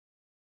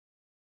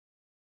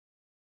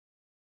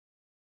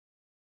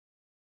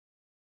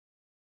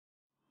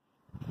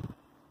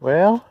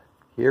Well,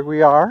 here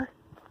we are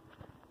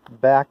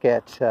back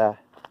at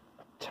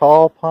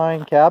Tall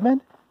Pine Cabin.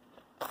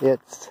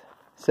 It's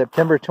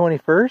September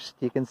 21st.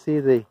 You can see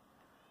the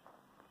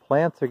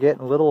plants are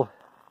getting a little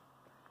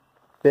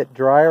bit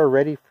drier,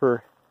 ready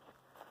for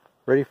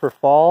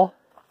fall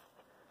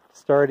to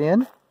start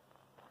in.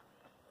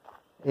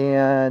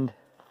 And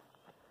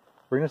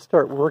we're going to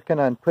start working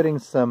on putting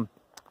some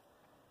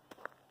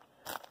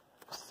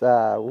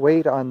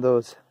weight on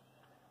those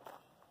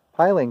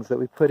pilings that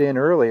we put in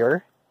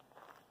earlier.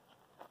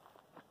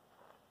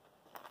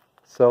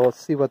 So let's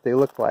see what they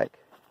look like.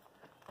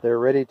 They're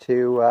ready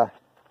to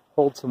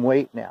hold some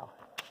weight now.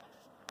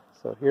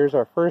 So here's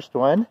our first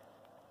one.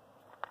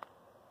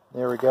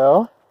 There we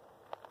go.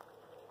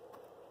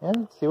 And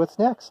let's see what's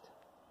next.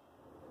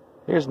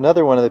 Here's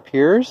another one of the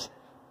piers.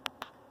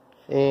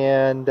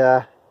 And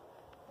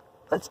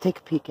let's take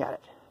a peek at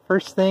it.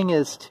 First thing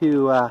is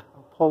to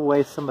pull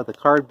away some of the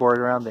cardboard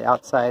around the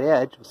outside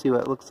edge. We'll see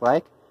what it looks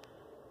like.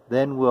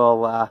 Then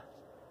we'll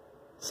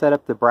set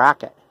up the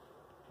bracket.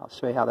 I'll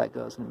show you how that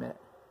goes in a minute.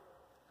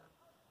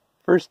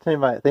 First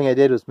thing I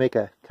did was make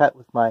a cut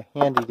with my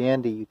handy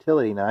dandy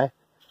utility knife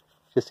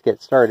just to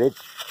get started.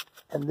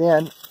 And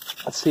then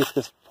let's see if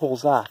this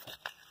pulls off.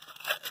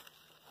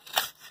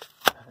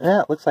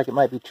 Yeah, it looks like it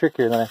might be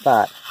trickier than I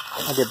thought.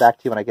 I'll get back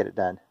to you when I get it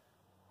done.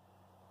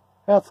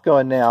 Well, it's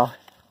going now.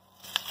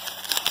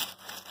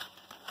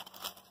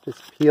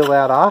 Just peel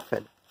that off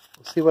and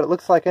we'll see what it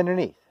looks like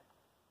underneath.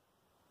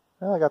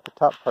 Well, I got the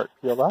top part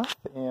peeled off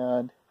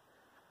and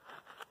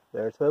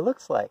there's what it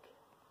looks like.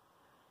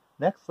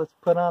 Next, let's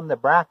put on the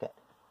bracket.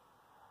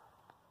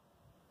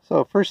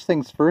 So first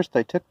things first,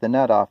 I took the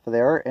nut off of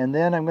there, and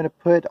then I'm going to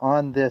put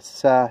on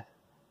this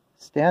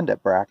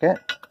stand-up bracket,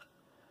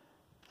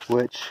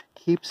 which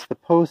keeps the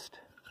post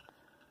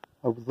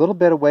a little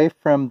bit away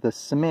from the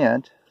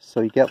cement,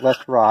 so you get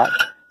less rot.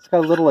 It's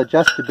got a little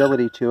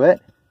adjustability to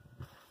it.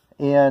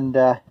 And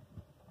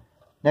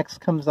next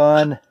comes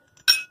on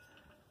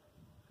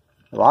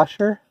the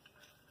washer,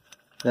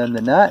 then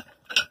the nut.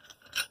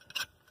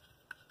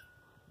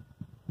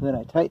 Then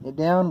I tighten it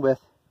down with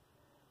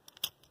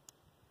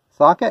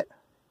socket,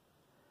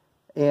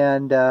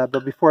 and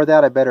but before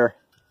that I better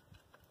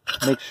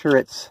make sure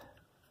it's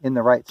in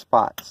the right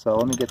spot. So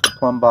let me get the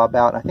plumb bob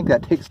out. I think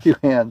that takes two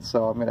hands,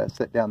 so I'm going to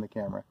set down the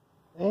camera.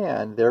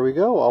 And there we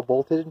go, all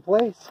bolted in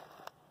place.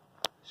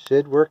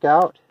 Should work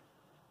out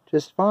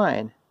just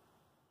fine.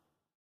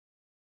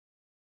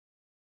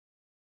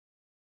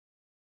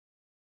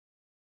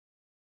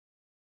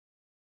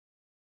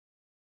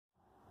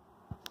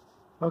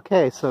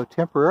 Okay, so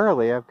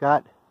temporarily I've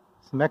got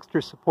some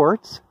extra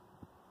supports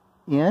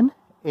in,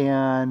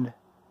 and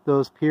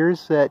those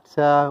piers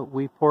that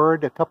we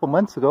poured a couple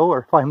months ago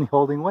are finally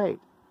holding weight.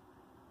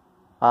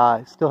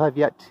 I still have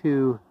yet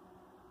to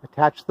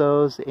attach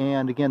those,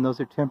 and again, those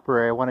are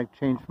temporary. I want to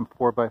change from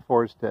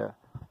 4x4s to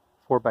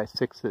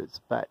 4x6s,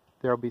 but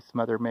there'll be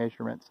some other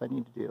measurements I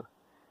need to do.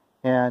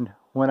 And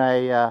when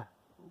I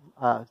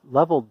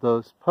leveled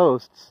those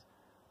posts,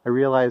 I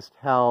realized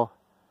how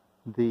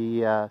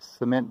the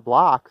cement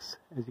blocks,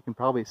 as you can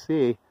probably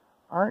see,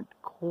 aren't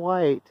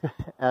quite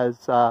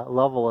as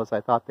level as I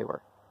thought they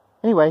were.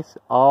 Anyways,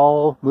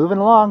 all moving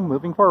along,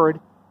 moving forward.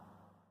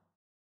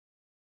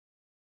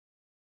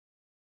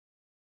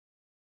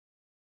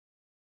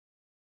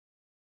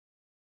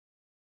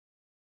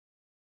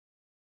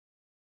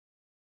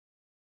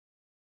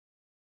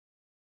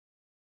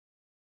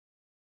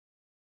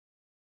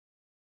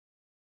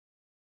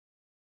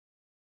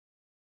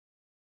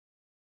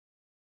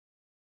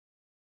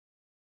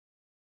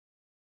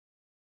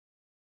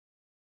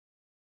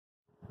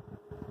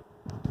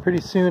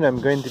 Pretty soon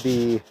I'm going to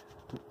be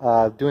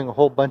doing a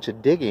whole bunch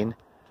of digging,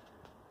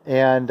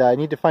 and I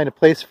need to find a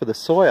place for the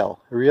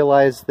soil. I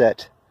realize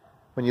that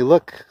when you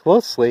look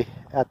closely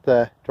at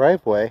the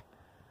driveway,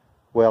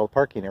 well,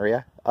 parking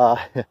area,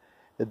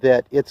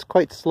 that it's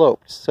quite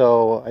sloped.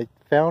 So I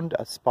found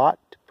a spot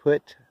to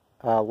put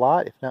a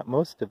lot, if not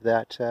most of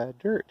that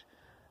dirt.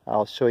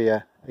 I'll show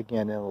you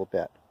again in a little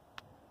bit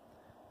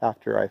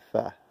after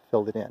I've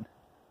filled it in.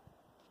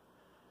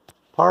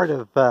 Part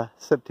of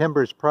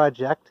September's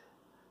project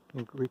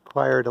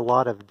required a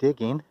lot of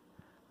digging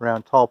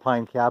around Tall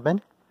Pine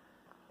Cabin,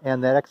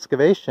 and that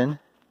excavation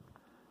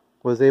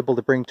was able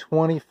to bring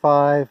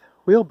 25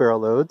 wheelbarrow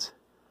loads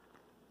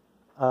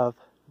of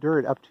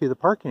dirt up to the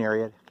parking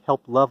area to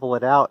help level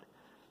it out,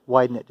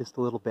 widen it just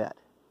a little bit.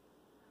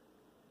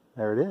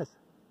 There it is.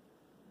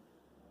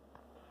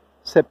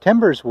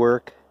 September's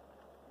work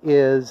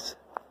is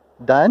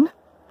done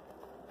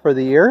for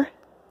the year,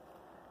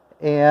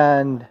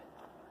 and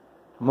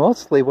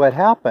mostly what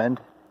happened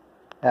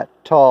at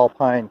Tall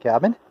Pine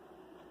Cabin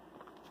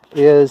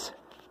is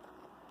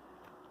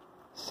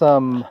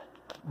some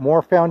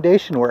more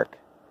foundation work,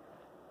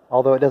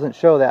 although it doesn't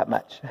show that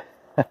much.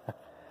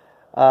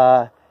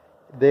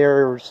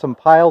 There are some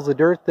piles of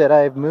dirt that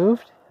I've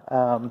moved.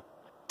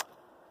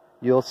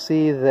 You'll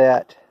see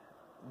that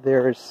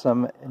there's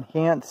some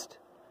enhanced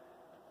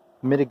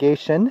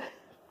mitigation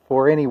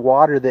for any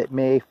water that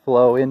may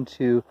flow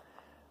into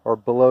or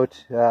below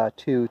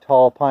to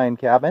Tall Pine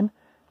Cabin.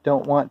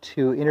 Don't want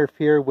to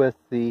interfere with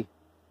the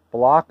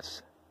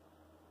blocks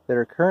that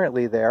are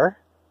currently there.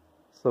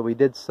 So we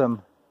did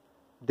some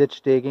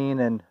ditch digging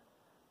and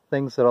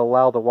things that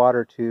allow the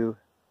water to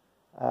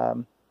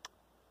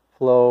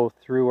flow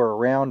through or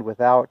around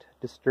without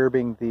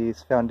disturbing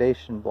these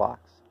foundation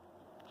blocks.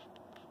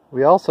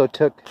 We also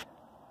took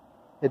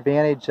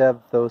advantage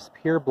of those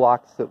pier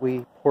blocks that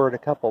we poured a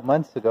couple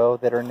months ago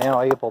that are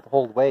now able to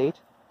hold weight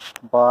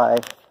by,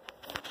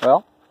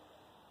 well,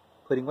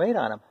 putting weight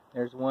on them.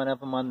 There's one of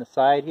them on the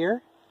side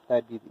here.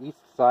 That'd be the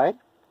east side.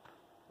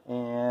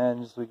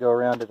 And as we go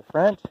around to the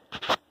front,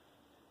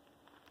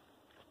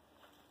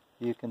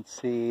 you can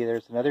see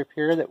there's another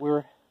pier that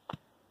was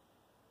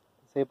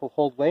able to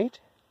hold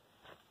weight.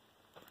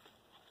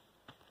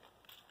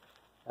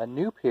 A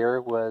new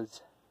pier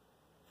was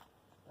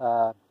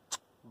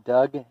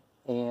dug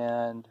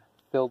and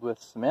filled with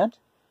cement.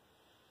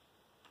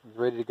 It's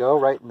ready to go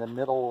right in the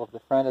middle of the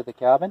front of the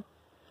cabin.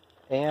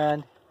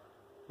 And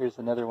here's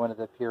another one of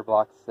the pier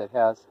blocks that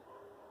has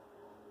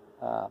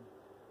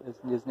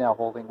is now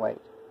holding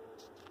weight.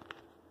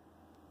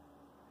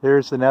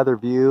 Here's another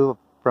view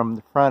from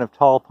the front of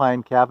Tall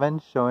Pine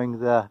Cabin showing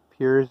the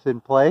piers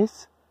in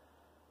place,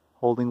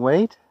 holding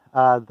weight.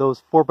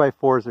 Those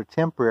 4x4s are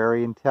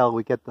temporary until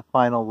we get the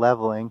final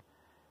leveling,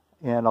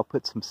 and I'll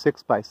put some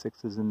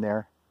 6x6s in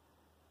there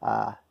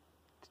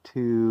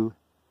to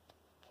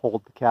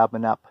hold the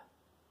cabin up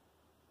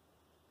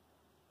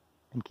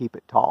and keep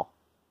it tall.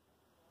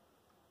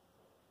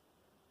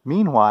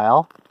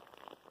 Meanwhile,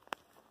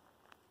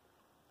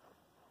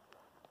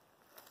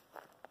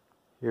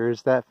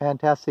 here's that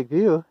fantastic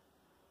view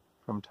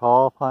from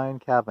Tall Pine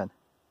Cabin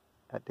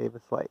at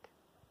Davis Lake.